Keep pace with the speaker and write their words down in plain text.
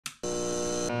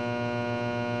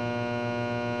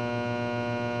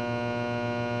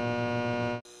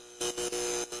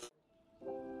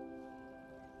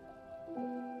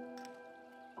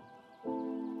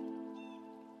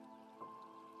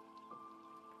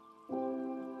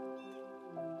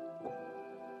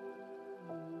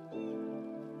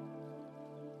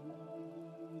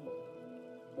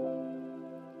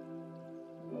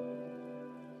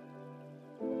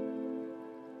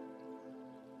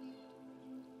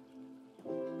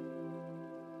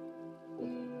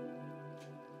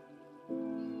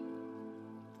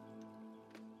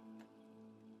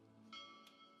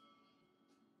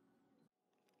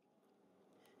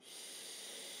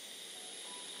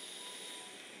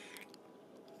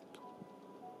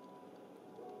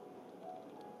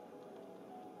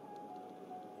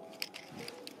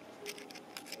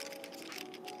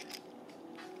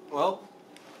Well,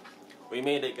 we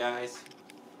made it, guys.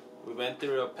 We went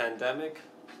through a pandemic.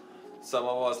 Some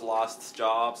of us lost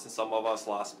jobs, and some of us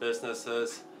lost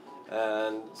businesses,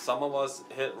 and some of us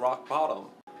hit rock bottom.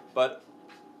 But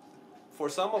for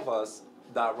some of us,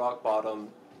 that rock bottom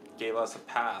gave us a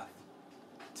path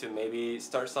to maybe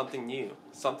start something new,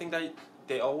 something that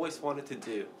they always wanted to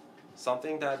do,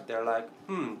 something that they're like,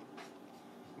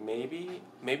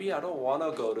 maybe I don't want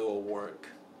to go to a work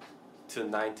to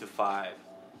 9 to 5,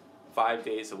 5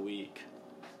 days a week,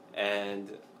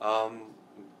 and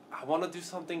I want to do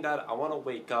something that I want to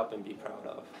wake up and be proud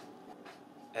of.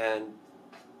 And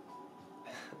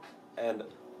and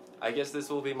I guess this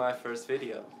will be my first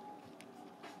video.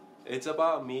 It's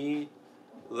about me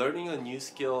learning a new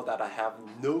skill that I have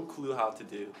no clue how to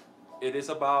do. It is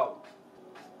about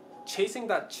chasing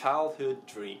that childhood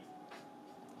dream.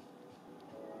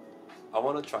 I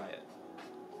want to try it.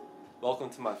 Welcome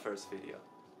to my first video.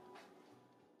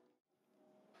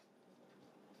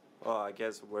 Well, I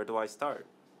guess where do I start?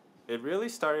 It really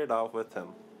started off with him.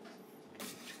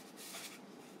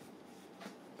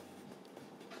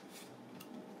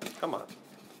 Come on.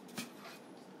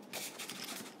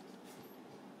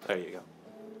 There you go.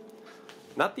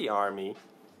 Not the army,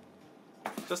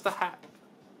 just a hat.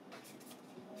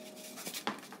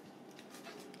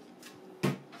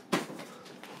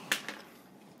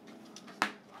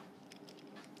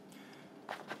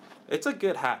 It's a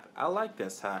good hat. I like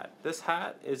this hat. This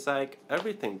hat is like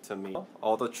everything to me.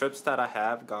 All the trips that I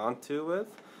have gone to with,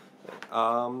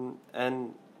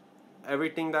 and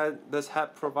everything that this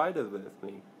hat provided with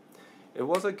me. It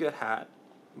was a good hat,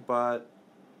 but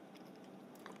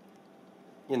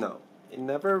you know, it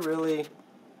never really...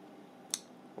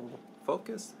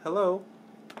 Focus. Hello.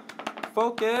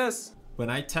 Focus. When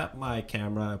I tap my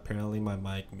camera, apparently my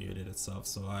mic muted itself,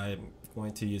 so I'm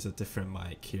going to use a different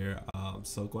mic here.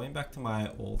 So going back to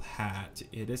my old hat,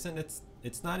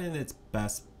 it's not in its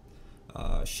best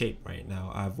shape right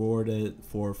now. I've worn it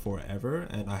for forever,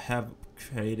 and I have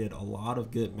created a lot of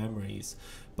good memories,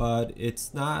 but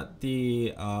it's not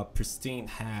the pristine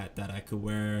hat that I could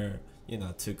wear, you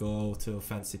know, to go to a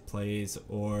fancy place,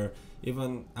 or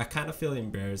even I kind of feel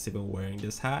embarrassed even wearing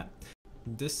this hat.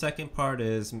 This second part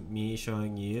is me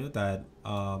showing you that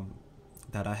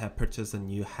that I have purchased a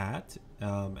new hat,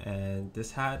 and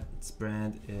this hat's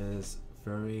brand is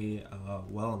very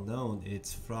well known.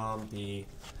 It's from the,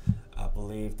 I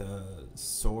believe, the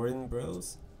Sorin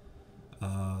Bros,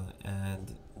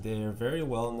 and they're very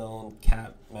well known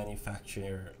cap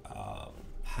manufacturer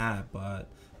hat, but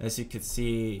as you can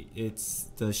see, it's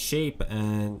the shape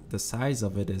and the size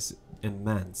of it is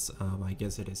immense. I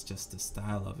guess it is just the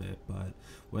style of it, but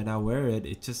when I wear it,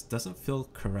 it just doesn't feel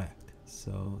correct.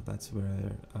 So that's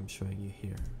where I'm showing you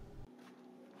here.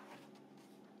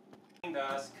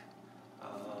 Desk,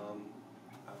 a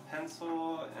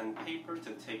pencil and paper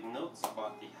to take notes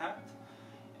about the hat,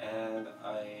 and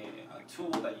a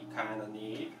tool that you kind of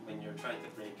need when you're trying to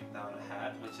break down a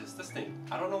hat, which is this thing.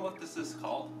 I don't know what this is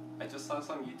called. I just saw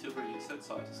some YouTuber use it,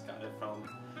 so I just got it from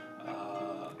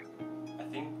I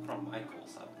think from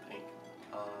Michaels, I think.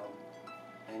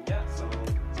 And yeah, so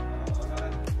I'm gonna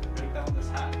break down this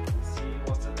hat and see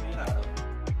what's it made out of.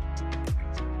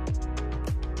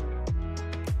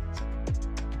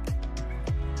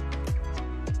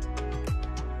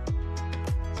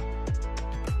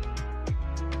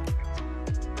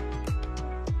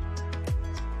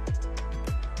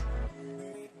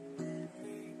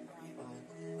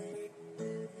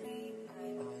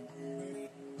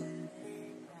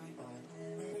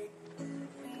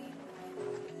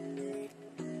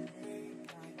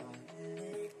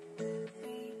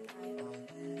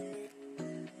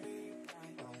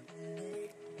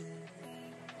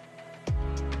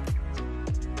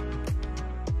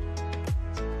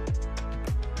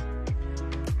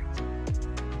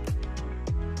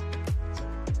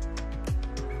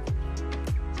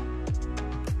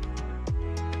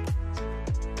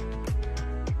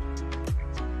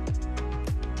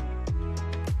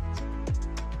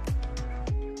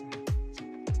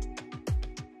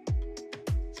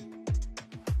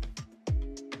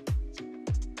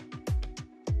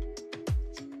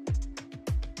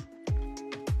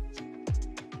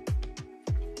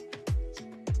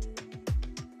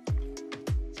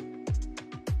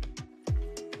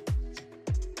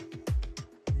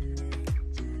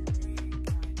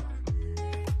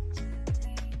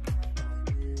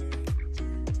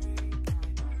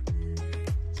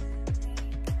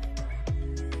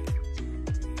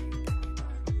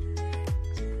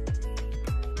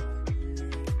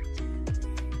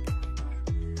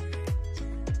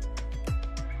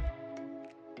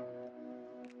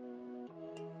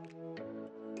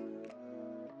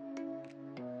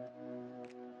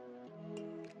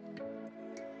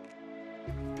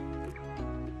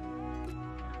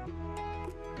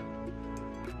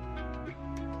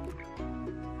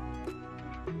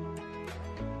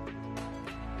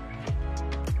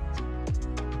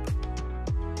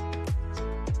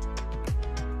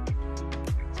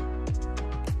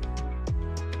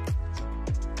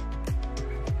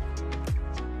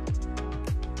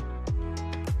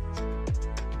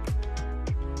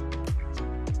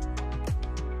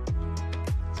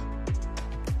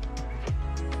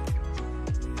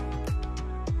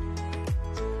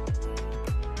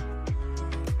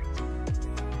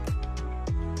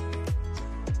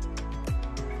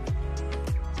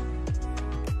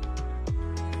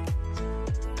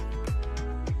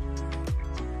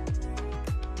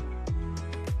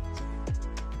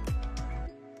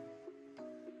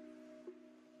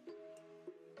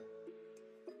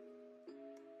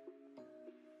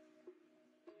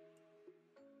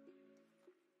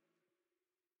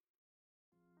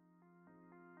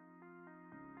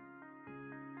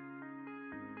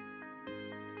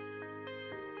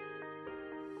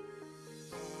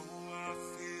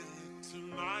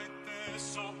 Tonight there's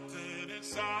something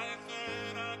inside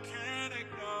that I can't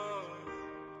ignore.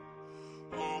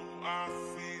 Oh, I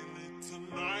feel it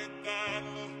tonight, that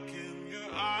look in your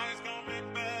eyes got me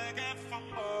begging for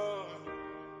more.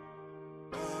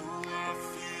 Oh, I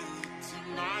feel it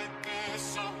tonight, there's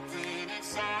something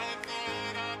inside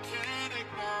that I can't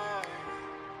ignore.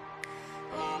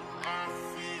 Oh, I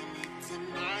feel it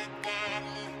tonight, that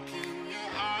look in your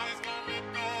eyes got me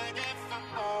begging for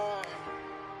more.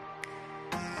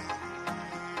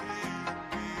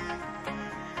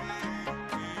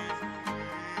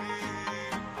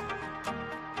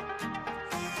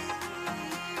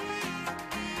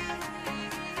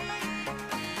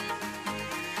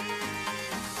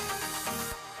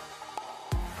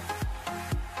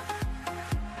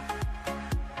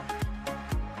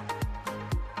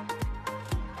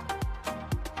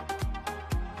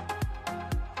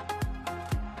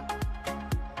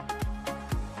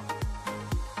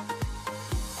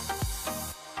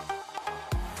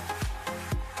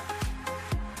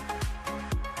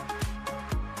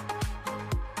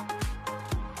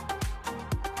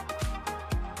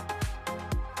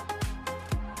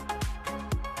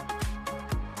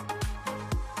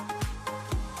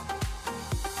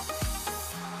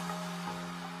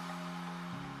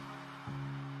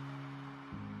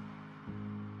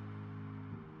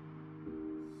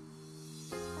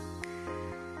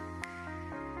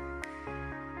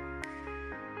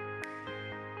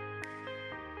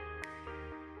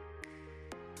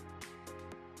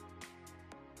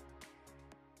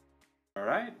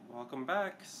 Alright, welcome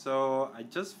back. So I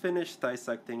just finished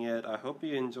dissecting it. I hope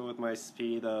you enjoyed my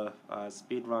speed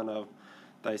run of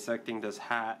dissecting this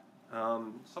hat.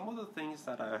 Some of the things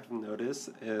that I've noticed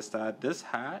is that this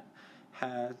hat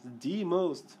has the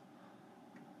most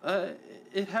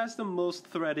it has the most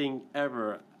threading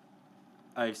ever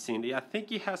I've seen. I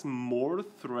think it has more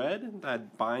thread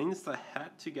that binds the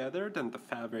hat together than the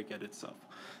fabric at itself.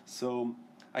 So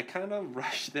I kind of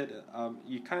rushed it.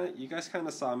 You guys kind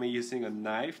of saw me using a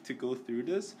knife to go through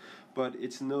this, but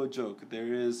it's no joke.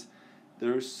 There is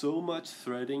so much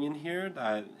threading in here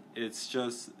that it's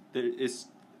just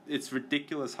it's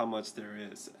ridiculous how much there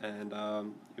is, and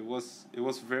it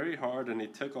was very hard, and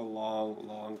it took a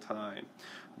long time,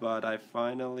 but I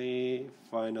finally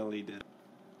did it.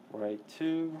 Right,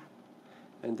 two,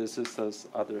 and this is this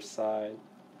other side.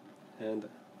 And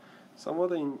some of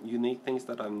the unique things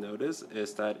that I've noticed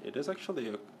is that it is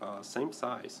actually a same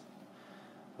size.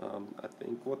 I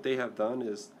think what they have done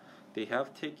is they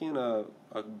have taken a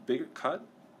bigger cut,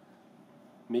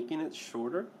 making it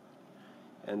shorter,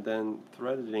 and then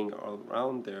threading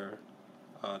around there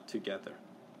together.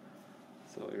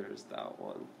 So here's that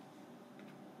one.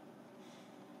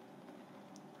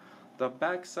 The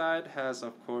back side has,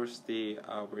 of course, the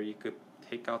where you could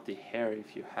take out the hair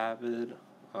if you have it,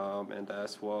 and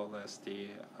as well as the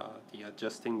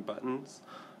adjusting buttons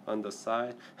on the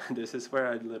side. This is where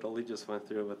I literally just went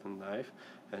through with a knife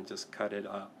and just cut it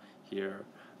up here.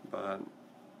 But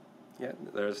yeah,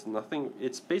 there's nothing.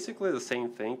 It's basically the same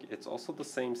thing. It's also the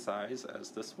same size as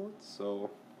this one,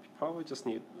 so you probably just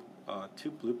need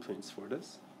 2 blueprints for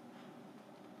this.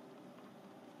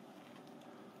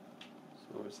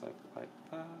 So it's like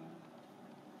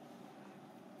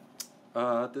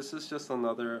that. This is just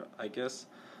another, I guess,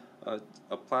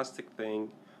 a plastic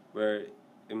thing where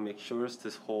it makes sure to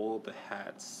hold the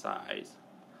hat size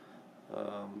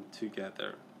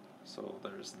together. So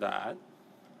there's that.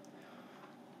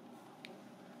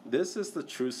 This is the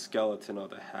true skeleton of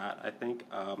the hat. I think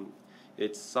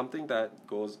it's something that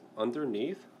goes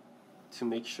underneath to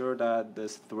make sure that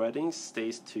this threading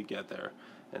stays together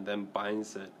and then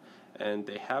binds it. And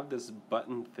they have this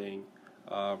button thing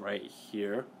right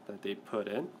here that they put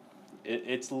in.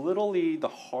 It's literally the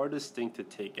hardest thing to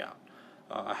take out.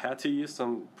 I had to use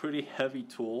some pretty heavy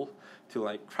tool to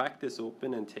like crack this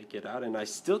open and take it out, and I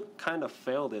still kind of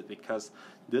failed it because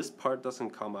this part doesn't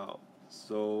come out.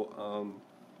 So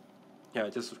yeah, I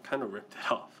just kind of ripped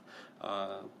it off.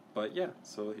 But yeah,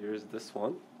 so here's this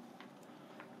one.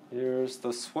 Here's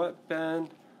the sweatband.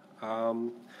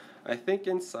 I think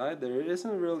inside there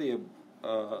isn't really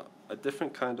a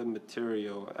different kind of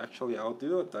material. Actually, I'll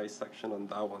do a dissection on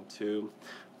that one too,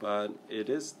 but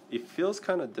it feels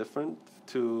kind of different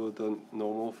to the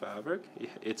normal fabric.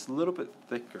 It's a little bit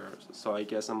thicker, so I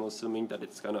guess I'm assuming that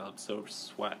it's gonna absorb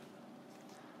sweat.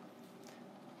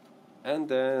 And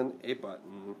then a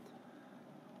button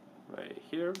right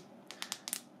here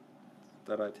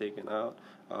that I've taken out.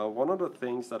 One of the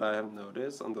things that I have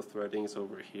noticed on the threadings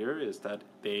over here is that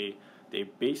they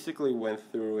basically went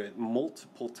through it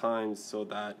multiple times so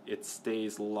that it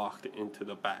stays locked into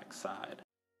the back side.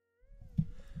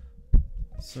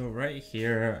 So right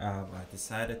here, I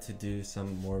decided to do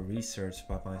some more research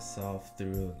by myself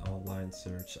through an online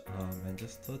search, and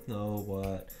just to know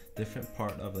what different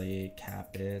part of the cap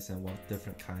is and what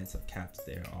different kinds of caps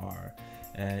there are.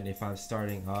 And if I'm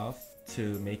starting off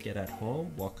to make it at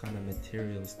home, what kind of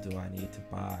materials do I need to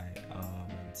buy,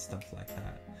 and stuff like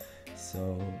that.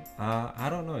 So I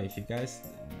don't know, if you guys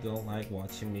don't like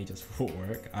watching me just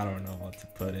work, I don't know what to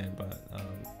put in, but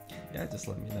yeah, just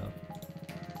let me know.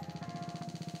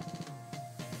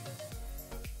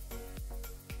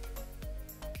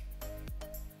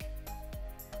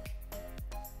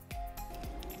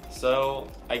 So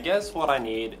I guess what I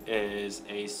need is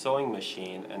a sewing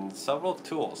machine and several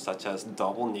tools such as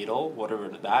double needle, whatever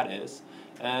that is,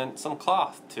 and some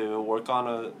cloth to work on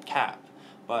a cap.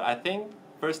 But I think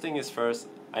first thing is first,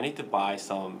 I need to buy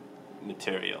some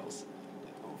materials.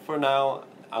 For now,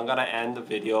 I'm gonna end the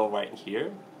video right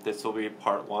here. This will be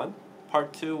part 1.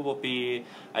 Part 2 will be,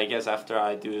 I guess, after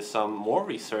I do some more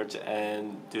research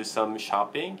and do some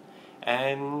shopping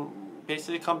and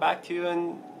basically come back to you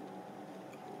and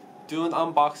do an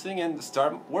unboxing and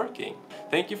start working.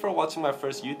 Thank you for watching my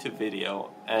first YouTube video,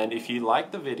 and if you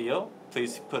liked the video,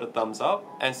 please put a thumbs up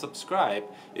and subscribe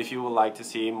if you would like to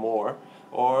see more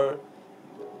or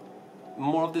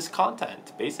more of this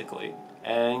content basically,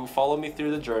 and follow me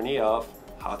through the journey of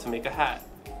how to make a hat.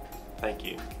 Thank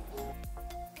you.